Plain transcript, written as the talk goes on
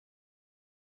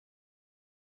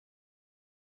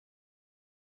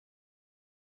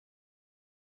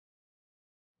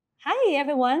Hi,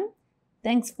 everyone.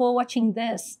 Thanks for watching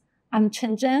this. I'm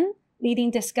Chen Zhen, leading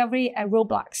discovery at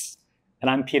Roblox. And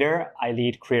I'm Peter. I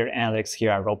lead career analytics here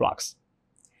at Roblox.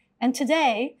 And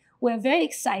today, we're very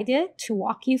excited to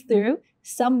walk you through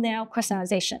thumbnail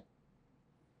personalization.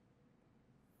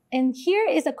 And here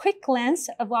is a quick glance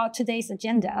of our today's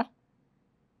agenda.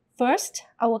 First,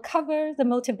 I will cover the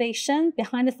motivation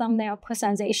behind the thumbnail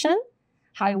personalization,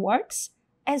 how it works,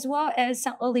 as well as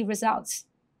some early results.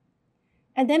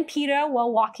 And then Peter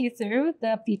will walk you through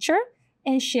the feature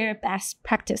and share best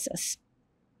practices.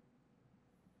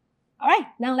 All right,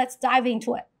 now let's dive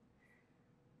into it.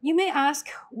 You may ask,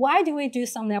 why do we do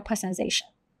thumbnail personalization?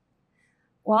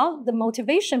 Well, the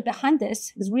motivation behind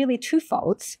this is really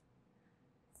twofold.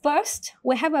 First,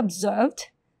 we have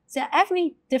observed that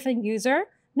every different user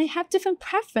may have different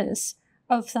preference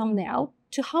of thumbnail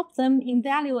to help them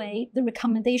evaluate the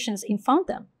recommendations in front of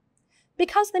them,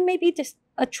 because they may be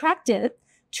attracted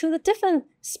to the different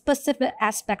specific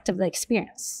aspect of the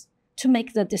experience to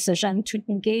make the decision to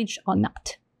engage or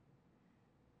not.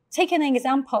 Take an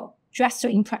example, dress to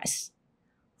impress.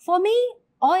 For me,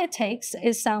 all it takes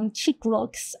is some cheek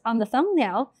looks on the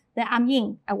thumbnail that I'm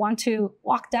in. I want to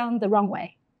walk down the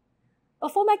runway.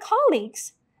 But for my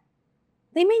colleagues,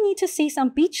 they may need to see some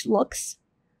beach looks,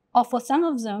 or for some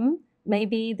of them,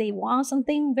 maybe they want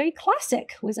something very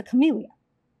classic with a camellia.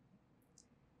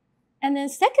 And then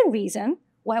second reason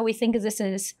why we think this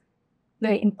is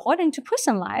very important to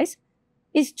personalize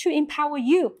is to empower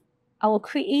you, our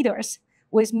creators,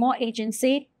 with more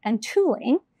agency and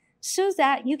tooling so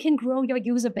that you can grow your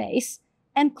user base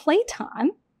and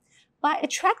playtime by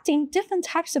attracting different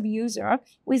types of user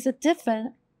with the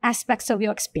different aspects of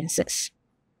your experiences.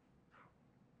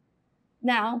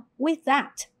 Now, with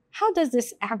that, how does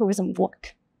this algorithm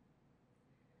work?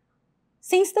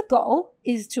 Since the goal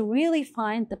is to really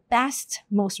find the best,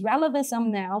 most relevant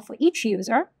thumbnail for each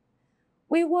user,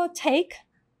 we will take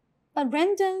a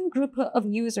random group of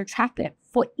user traffic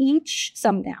for each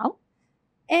thumbnail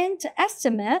and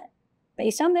estimate,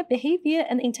 based on their behavior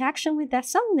and interaction with that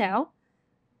thumbnail,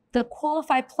 the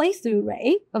qualified playthrough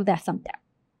rate of that thumbnail.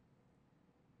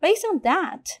 Based on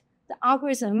that, the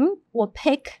algorithm will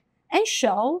pick and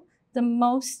show the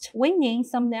most winning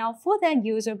thumbnail for that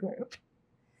user group,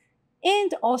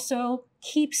 and also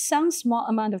keep some small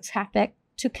amount of traffic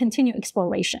to continue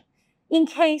exploration in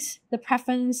case the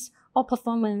preference or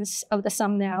performance of the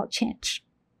thumbnail change.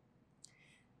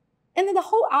 And then the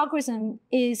whole algorithm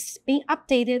is being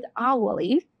updated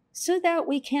hourly so that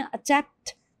we can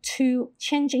adapt to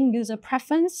changing user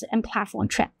preference and platform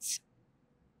trends.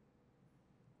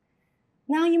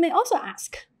 Now you may also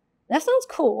ask, that sounds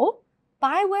cool,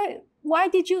 but why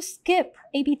did you skip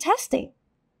A/B testing?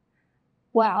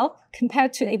 Well,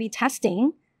 compared to A/B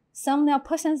testing, thumbnail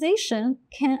personalization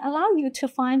can allow you to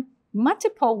find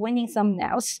multiple winning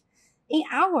thumbnails in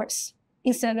hours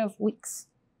instead of weeks.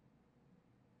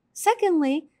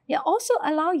 Secondly, it also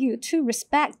allows you to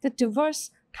respect the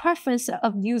diverse preference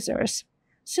of users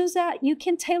so that you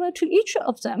can tailor to each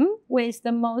of them with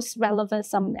the most relevant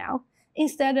thumbnail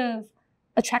instead of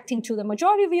attracting to the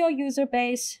majority of your user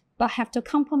base, but have to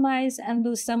compromise and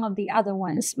lose some of the other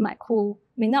ones who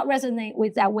may not resonate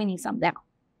with that winning thumbnail.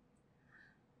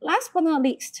 Last but not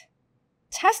least,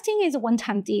 testing is a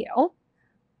one-time deal,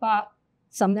 but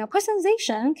thumbnail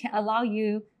personalization can allow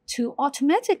you to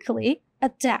automatically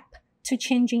adapt to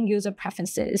changing user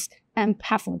preferences and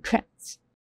platform trends.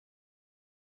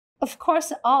 Of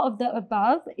course, all of the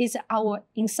above is our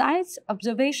insights,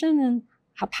 observation, and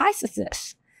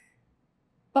hypothesis,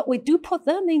 but we do put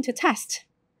them into test.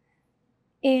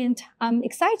 And I'm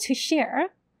excited to share,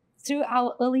 through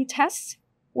our early tests,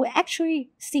 we're actually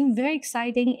seeing very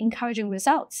exciting, encouraging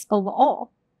results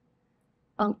overall.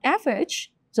 On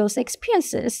average, those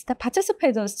experiences that participate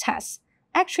in those tests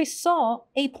actually saw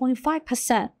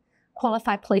 8.5%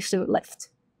 qualified playthrough lift,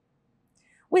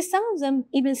 with some of them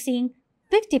even seeing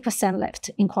 50% lift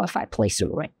in qualified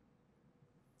playthrough rate.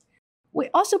 We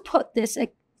also put this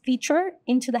feature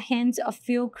into the hands of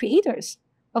few creators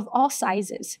of all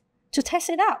sizes to test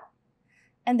it out.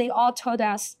 And they all told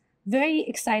us very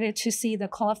excited to see the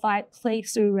qualified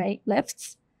playthrough rate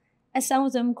lifts. And some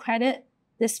of them credit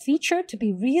this feature to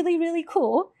be really, really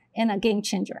cool and a game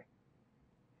changer.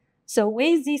 So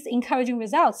with these encouraging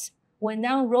results, we're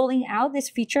now rolling out this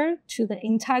feature to the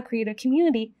entire creator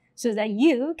community so that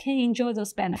you can enjoy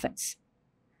those benefits.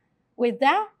 With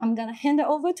that, I'm going to hand it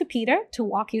over to Peter to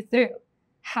walk you through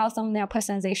how thumbnail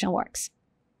personalization works.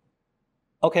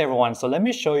 Okay, everyone, so let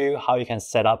me show you how you can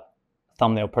set up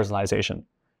thumbnail personalization.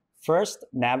 First,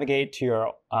 navigate to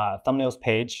your thumbnails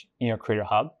page in your Creator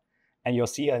Hub, and you'll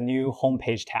see a new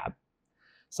homepage tab.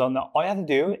 So now all you have to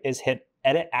do is hit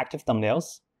Edit Active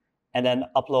Thumbnails, and then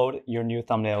upload your new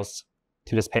thumbnails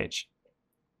to this page.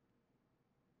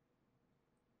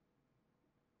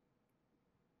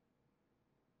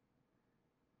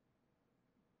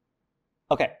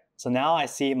 Okay, so now I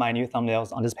see my new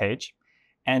thumbnails on this page.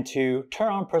 And to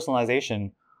turn on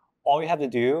personalization, all you have to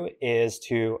do is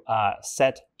to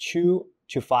set 2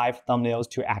 to 5 thumbnails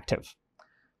to active.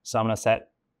 So I'm going to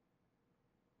set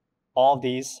all of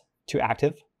these to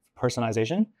active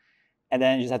personalization. And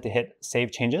then you just have to hit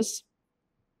Save Changes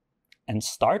and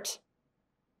Start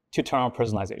to turn on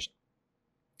personalization.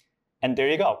 And there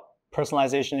you go.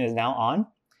 Personalization is now on.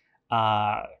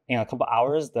 In a couple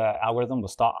hours, the algorithm will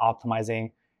start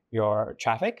optimizing your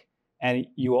traffic, and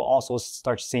you will also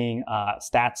start seeing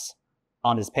stats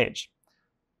on this page.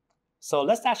 So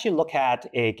let's actually look at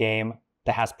a game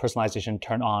that has personalization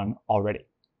turned on already.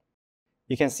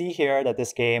 You can see here that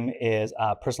this game is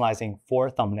personalizing 4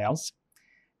 thumbnails.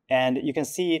 And you can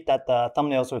see that the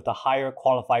thumbnails with the higher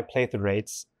qualified playthrough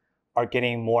rates are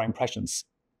getting more impressions.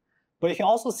 But you can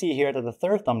also see here that the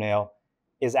third thumbnail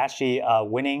is actually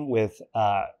winning with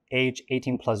age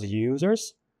 18 plus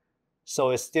users. So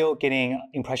it's still getting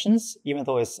impressions, even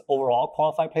though its overall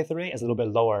qualified playthrough rate is a little bit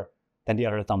lower than the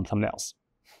other thumbnails.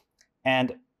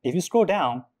 And if you scroll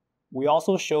down, we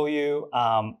also show you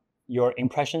your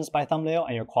impressions by thumbnail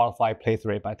and your qualified playthrough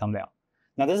rate by thumbnail.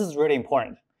 Now this is really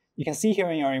important. You can see here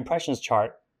in your impressions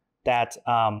chart that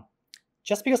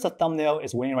just because the thumbnail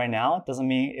is winning right now doesn't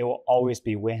mean it will always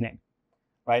be winning.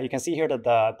 Right? You can see here that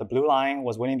the blue line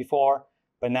was winning before,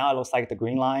 but now it looks like the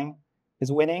green line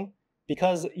is winning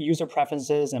because user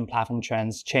preferences and platform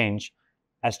trends change,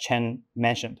 as Chen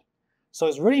mentioned. So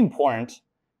it's really important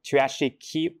to actually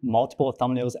keep multiple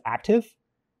thumbnails active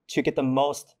to get the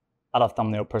most out of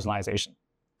thumbnail personalization.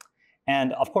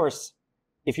 And of course,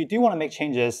 if you do want to make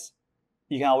changes,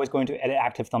 you can always go into Edit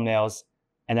Active Thumbnails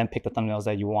and then pick the thumbnails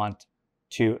that you want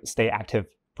to stay active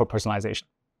for personalization.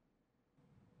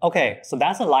 Okay, so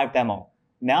that's a live demo.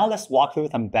 Now let's walk through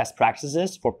some best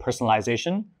practices for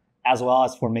personalization as well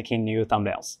as for making new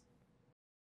thumbnails.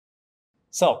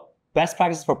 So, best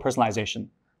practices for personalization.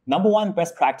 Number 1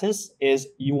 best practice is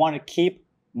you want to keep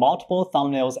multiple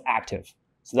thumbnails active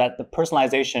so that the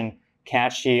personalization can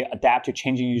actually adapt to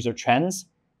changing user trends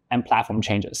and platform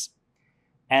changes.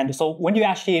 And so when do you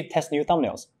actually test new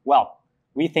thumbnails? Well,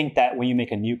 we think that when you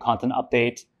make a new content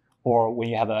update or when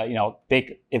you have a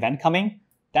big event coming,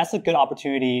 that's a good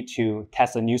opportunity to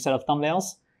test a new set of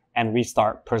thumbnails and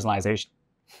restart personalization.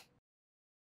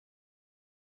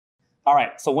 All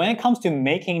right, so when it comes to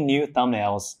making new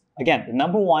thumbnails, again, the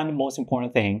number 1 most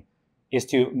important thing is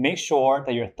to make sure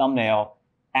that your thumbnail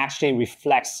actually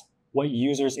reflects what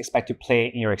users expect to play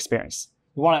in your experience.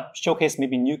 You want to showcase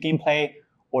maybe new gameplay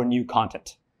or new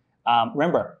content.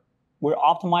 Remember, we're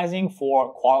optimizing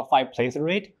for qualified playthrough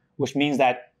rate, which means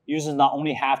that users not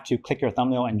only have to click your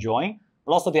thumbnail and join,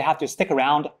 but also they have to stick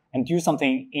around and do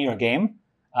something in your game.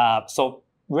 So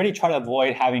really try to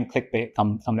avoid having clickbait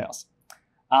thumbnails.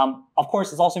 Of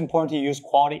course, it's also important to use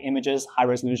quality images,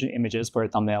 high-resolution images for your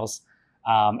thumbnails.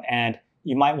 And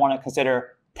you might want to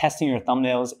consider testing your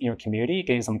thumbnails in your community,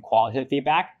 getting some qualitative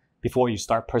feedback before you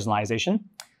start personalization.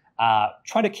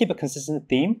 Try to keep a consistent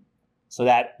theme so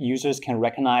that users can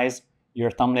recognize your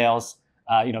thumbnails,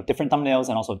 different thumbnails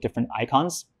and also different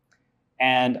icons.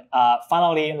 And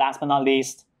finally, last but not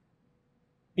least,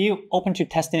 be open to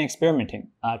testing and experimenting.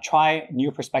 Try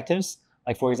new perspectives.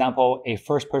 Like for example, a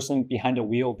first-person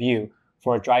behind-the-wheel view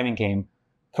for a driving game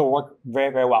could work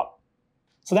very, very well.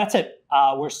 So that's it.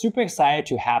 We're super excited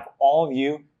to have all of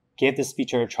you give this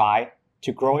feature a try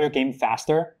to grow your game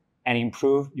faster and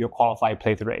improve your qualified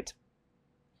playthrough rate.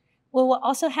 We will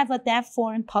also have a dev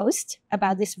forum post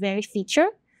about this very feature.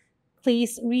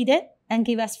 Please read it and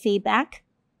give us feedback.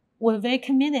 We're very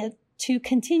committed to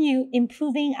continue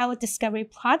improving our discovery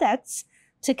products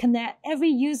to connect every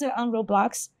user on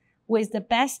Roblox with the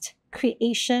best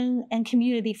creation and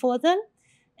community for them,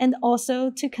 and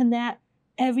also to connect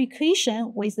every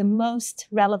creation with the most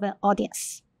relevant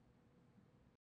audience.